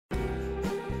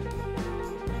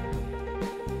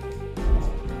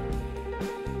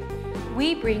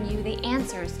we bring you the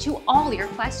answers to all your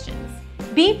questions.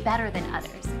 Be better than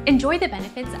others. Enjoy the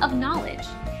benefits of knowledge.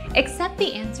 Accept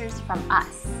the answers from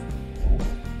us.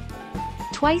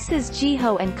 Twice as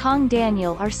Jihyo and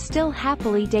Daniel are still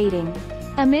happily dating.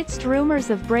 Amidst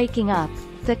rumors of breaking up,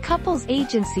 the couple's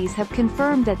agencies have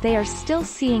confirmed that they are still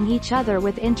seeing each other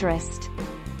with interest.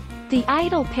 The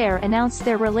idol pair announced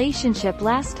their relationship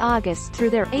last August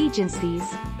through their agencies,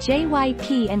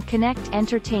 JYP and Connect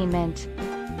Entertainment.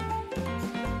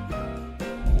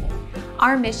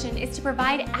 Our mission is to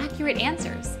provide accurate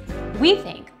answers. We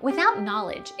think without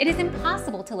knowledge, it is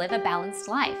impossible to live a balanced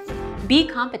life. Be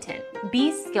competent,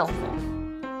 be skillful.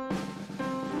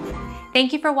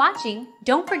 Thank you for watching.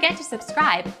 Don't forget to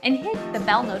subscribe and hit the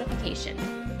bell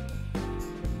notification.